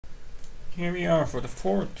Here we are for the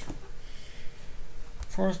fourth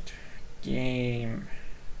game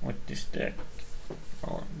with this deck,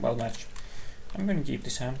 or well match. I'm gonna keep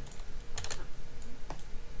this hand.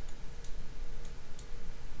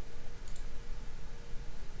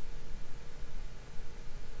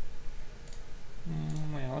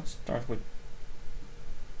 Yeah, let's start with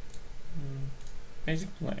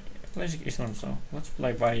basic Islam, so let's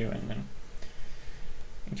play Vayu and then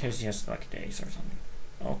in case he has like days or something.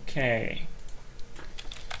 Okay.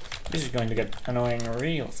 This is going to get annoying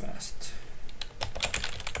real fast.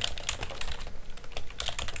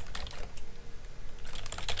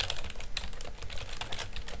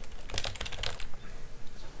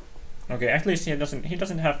 Okay, at least he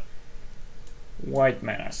doesn't have white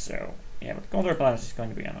mana, so yeah, but counterbalance is going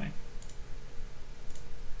to be annoying.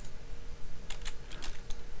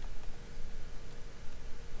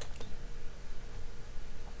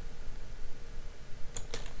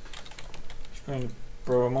 He's going to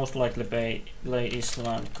most likely play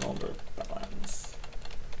Islam counterbalance.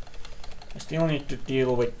 I still need to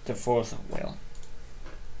deal with the force of will.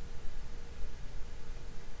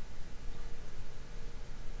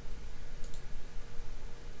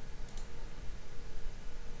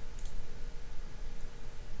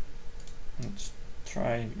 Let's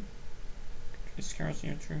try discard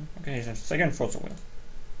you true. Okay, he's a second force of will.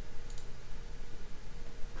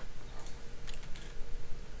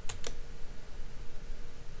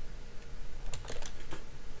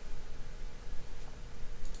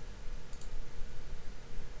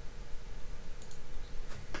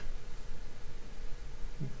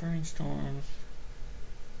 Brainstorms.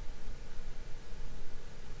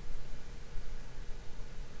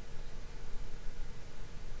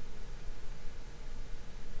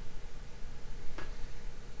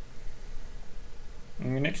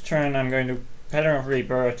 Next turn I'm going to Pattern of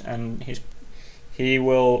Rebirth, and he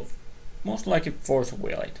will most likely force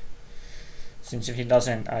will it. Since if he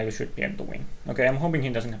doesn't, I should be able to win. Okay, I'm hoping he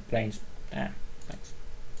doesn't have planes. Damn, thanks.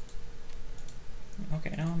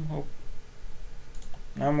 Okay, now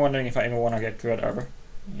I'm wondering if I even want to get Dread Arbor.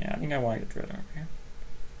 Yeah, I think I want to get Dread Arbor here.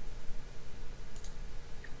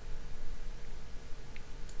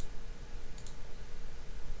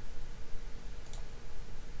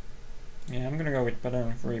 Yeah, I'm gonna go with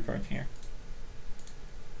Pattern of Rebirth here.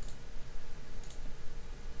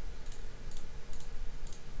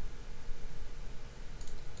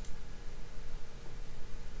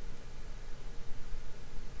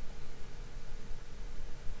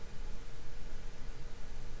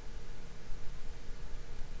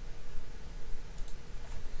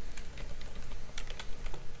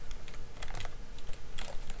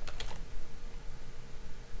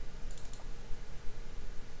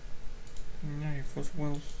 Force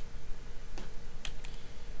wills.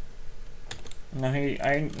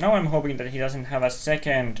 Now I'm hoping that he doesn't have a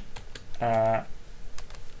second no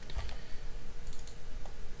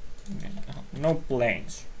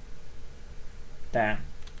planes. Damn.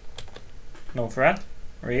 No threat?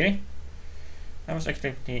 Really? I was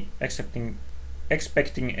expecting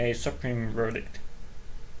a supreme verdict.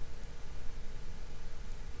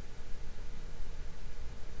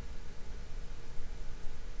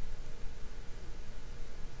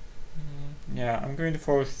 Yeah, I'm going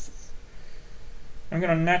to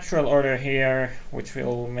natural order here, which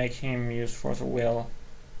will make him use force of will.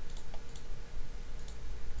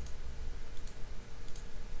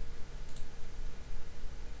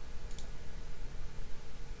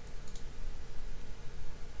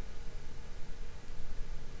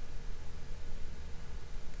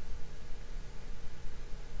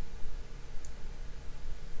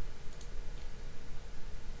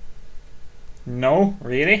 No,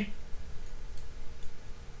 really?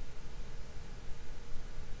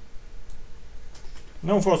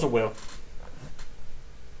 No force of will.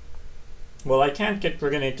 Well, I can't get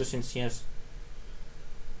Pregonator since he has...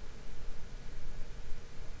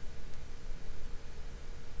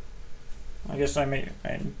 I guess I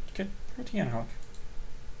get Protean Hawk.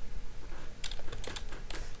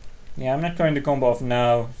 Yeah, I'm not going to combo off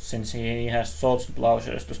now since he has Swords to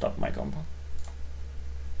Plowshares to stop my combo.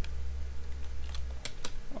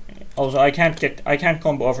 Also, I can't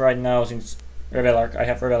combo off right now since Revelark. I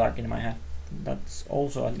have Revelark in my hand. That's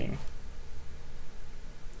also a thing.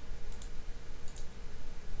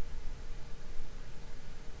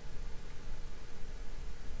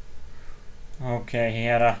 Okay, he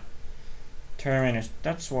had a Terminus.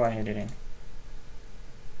 That's why he didn't.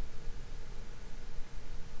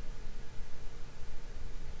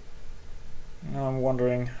 Now I'm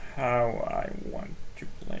wondering how I want to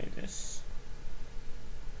play this.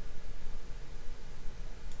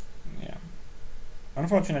 Yeah.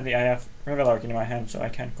 unfortunately, I have Rebel Arc in my hand, so I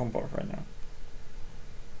can't compose right now.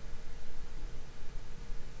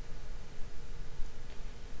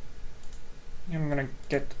 I'm gonna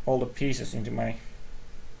get all the pieces into my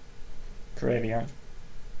graveyard,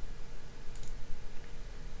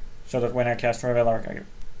 so that when I cast Rebel Arc, I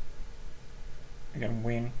can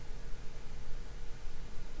win.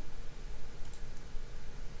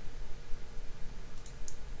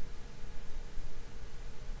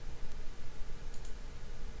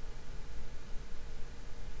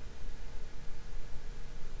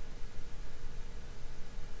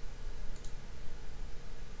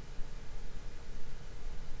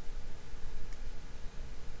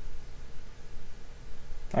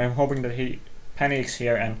 I'm hoping that he panics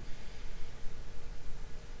here and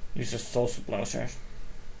uses Soul Explosives.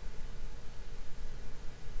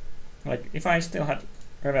 Like, if I still had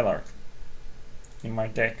Rebel Arc in my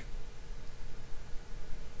deck,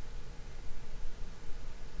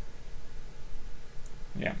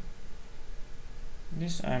 yeah,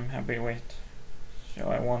 this I'm happy with. So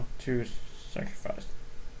I want to sacrifice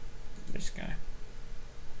this guy.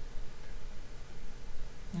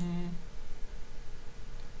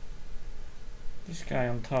 This guy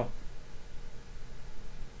on top.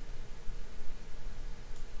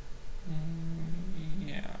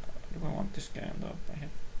 Yeah, do I want this guy on top? I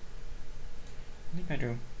think I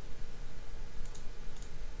do.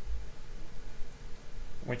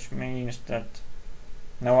 Which means that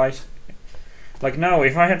now now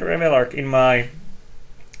if I had Rebel Arc in my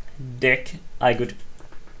deck, I could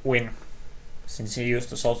win, since he used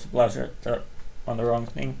the Soul Blaster on the wrong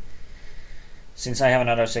thing, since I have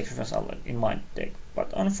another sacrifice outlet in my deck.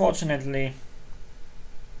 But unfortunately,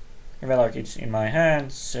 Rebel Arc is in my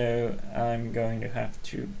hand, so I'm going to have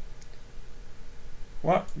to...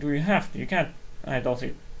 What do you have to? You can't... I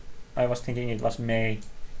was thinking it was May.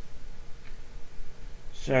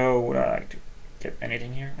 So would I like to get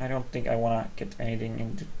anything here? I don't think I wanna get anything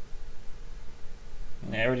into...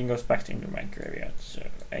 Everything goes back into my graveyard, so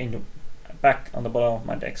back on the bottom of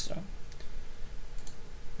my deck, so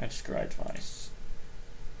let's try twice.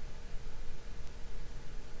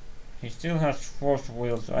 He still has Force of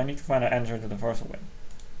Will, so I need to find an answer to the Force of Will.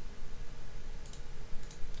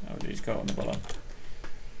 How do these go on the bottom?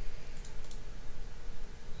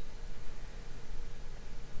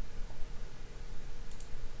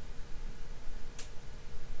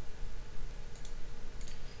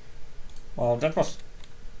 Well, that was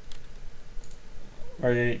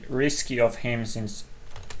very risky of him, since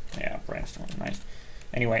Brainstorm, nice.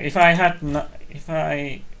 Anyway, if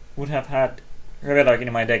I would have had Rebel Arc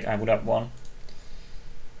in my deck, I would have won.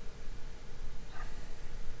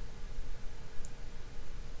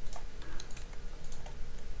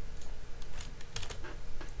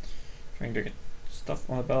 Trying to get stuff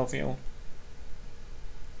on the battlefield.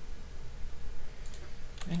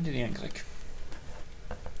 Into the end click.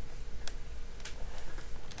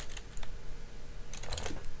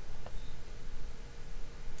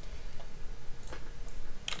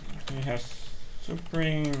 He has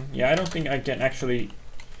Supreme. Yeah, I don't think I can actually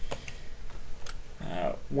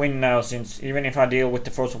win now, since even if I deal with the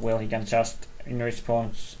Force of Will, he can just, in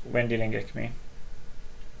response, when dealing with me.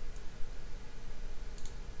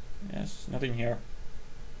 Yes, nothing here.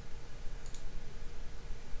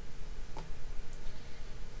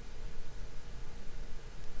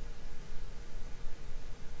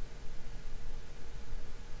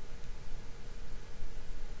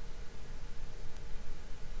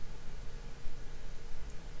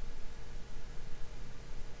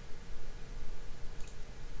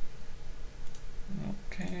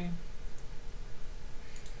 Okay.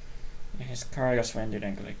 His Karios when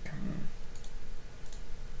didn't click.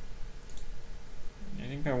 I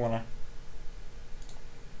think I wanna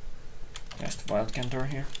cast Wild Cantor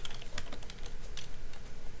here.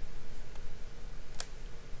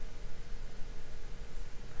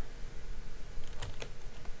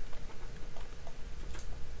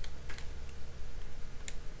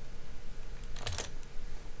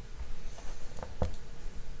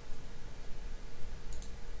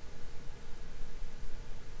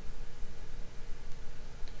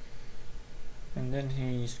 And then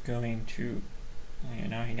he's going to,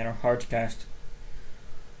 now he got a hard cast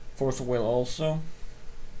Force of Will also,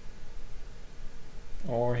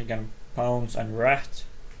 or he can Pounce and Rat.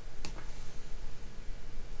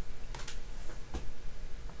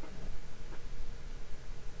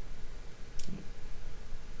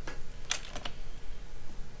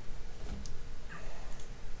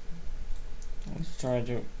 Let's try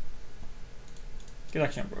to get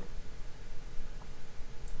action, bro.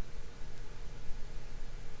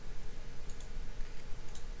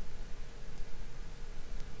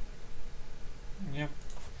 Yep.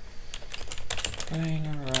 Playing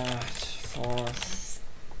a rat force.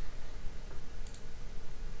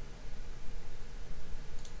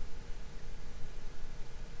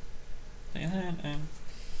 And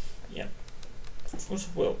yeah, force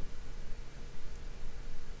of will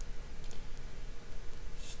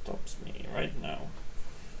stops me right now.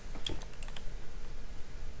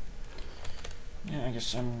 Yeah, I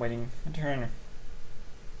guess I'm waiting a turn.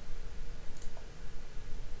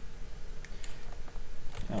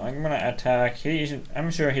 No, I'm gonna attack. I'm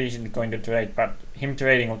sure he isn't going to trade, but him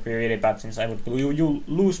trading would be really bad since I would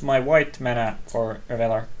lose my white mana for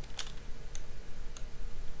Reveler.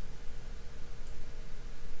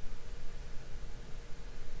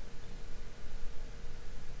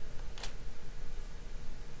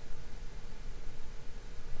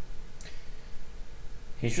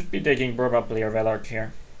 He should be taking probably a Reveler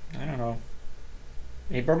here. I don't know.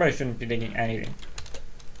 He probably shouldn't be taking anything.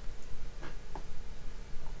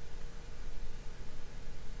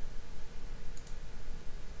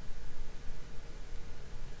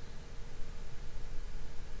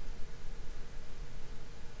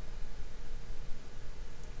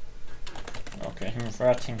 Okay, him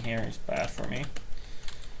ratting here is bad for me,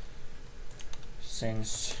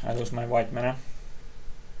 since I lose my white mana.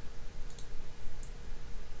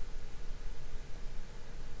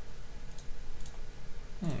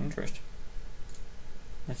 Interesting.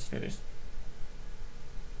 Let's do this.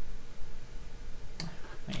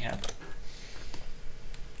 Yeah.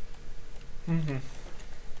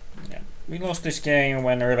 Yeah. We lost this game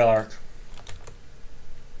when Reveler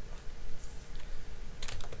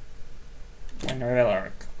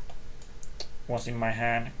was in my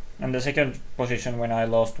hand. And the second position when I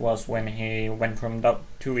lost was when he went from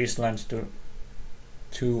 2 islands to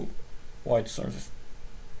 2 white sources.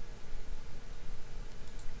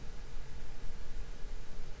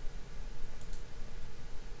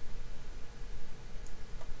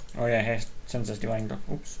 Oh yeah, he senses divine drop.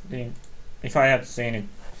 Oops, if I had seen it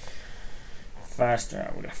faster,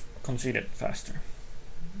 I would have conceded faster.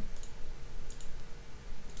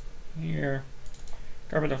 Here,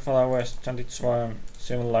 Carpet of Flowers, Chanted Swarm,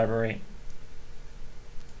 Civil Library,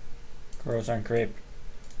 Crows and Crypt,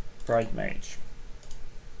 Bright Mage.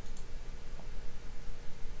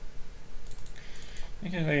 I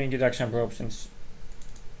can get action probe since,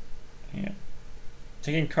 yeah,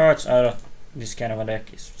 taking cards out of this kind of a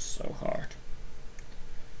deck is so hard.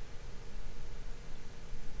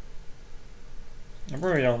 I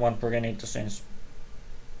probably don't want Progenito since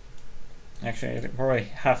actually I probably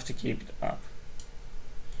have to keep it up.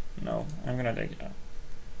 No, I'm gonna take it up.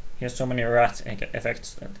 He has so many rat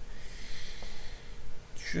effects that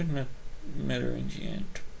should not matter in the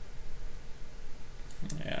end.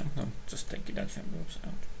 Yeah, I'll just take it action moves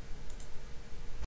out.